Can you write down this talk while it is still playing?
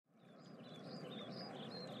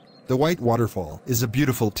The White Waterfall is a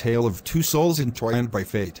beautiful tale of two souls entwined by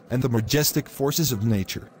fate and the majestic forces of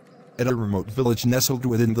nature. At a remote village nestled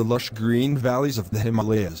within the lush green valleys of the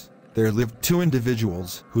Himalayas, there lived two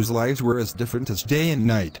individuals whose lives were as different as day and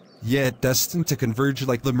night, yet destined to converge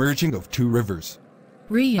like the merging of two rivers.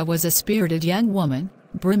 Riya was a spirited young woman,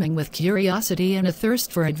 brimming with curiosity and a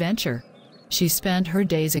thirst for adventure. She spent her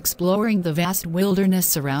days exploring the vast wilderness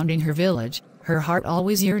surrounding her village, her heart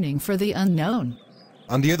always yearning for the unknown.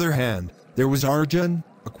 On the other hand, there was Arjun,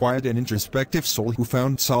 a quiet and introspective soul who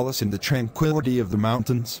found solace in the tranquility of the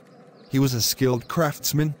mountains. He was a skilled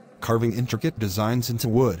craftsman, carving intricate designs into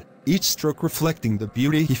wood, each stroke reflecting the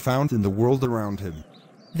beauty he found in the world around him.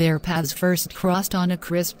 Their paths first crossed on a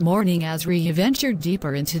crisp morning as Riya ventured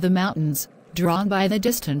deeper into the mountains, drawn by the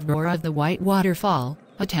distant roar of the White Waterfall,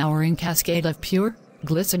 a towering cascade of pure,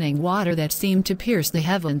 glistening water that seemed to pierce the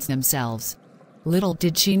heavens themselves. Little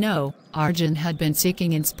did she know, Arjun had been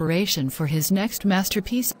seeking inspiration for his next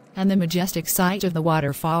masterpiece, and the majestic sight of the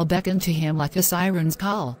waterfall beckoned to him like a siren's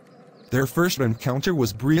call. Their first encounter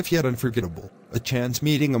was brief yet unforgettable, a chance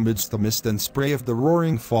meeting amidst the mist and spray of the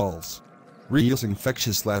roaring falls. Riya's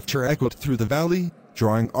infectious laughter echoed through the valley,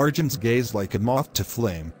 drawing Arjun's gaze like a moth to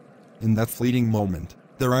flame. In that fleeting moment,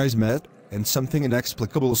 their eyes met, and something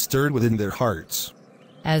inexplicable stirred within their hearts.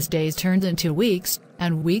 As days turned into weeks,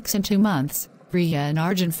 and weeks into months, Riya and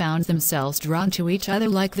Arjun found themselves drawn to each other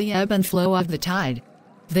like the ebb and flow of the tide.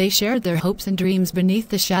 They shared their hopes and dreams beneath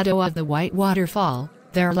the shadow of the White Waterfall,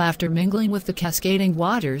 their laughter mingling with the cascading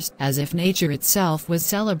waters as if nature itself was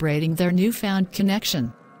celebrating their newfound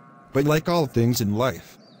connection. But like all things in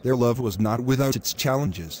life, their love was not without its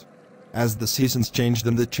challenges. As the seasons changed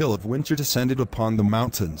and the chill of winter descended upon the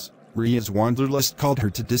mountains, Riya's wanderlust called her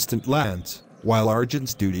to distant lands, while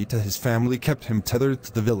Arjun's duty to his family kept him tethered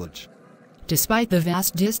to the village. Despite the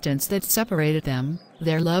vast distance that separated them,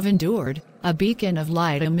 their love endured, a beacon of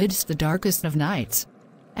light amidst the darkest of nights.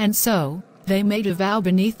 And so, they made a vow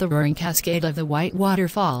beneath the roaring cascade of the White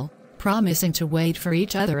Waterfall, promising to wait for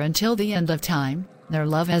each other until the end of time, their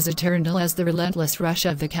love as eternal as the relentless rush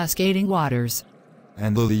of the cascading waters.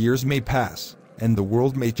 And though the years may pass, and the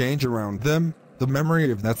world may change around them, the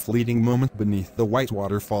memory of that fleeting moment beneath the White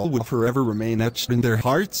Waterfall will forever remain etched in their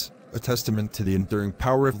hearts, a testament to the enduring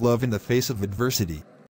power of love in the face of adversity.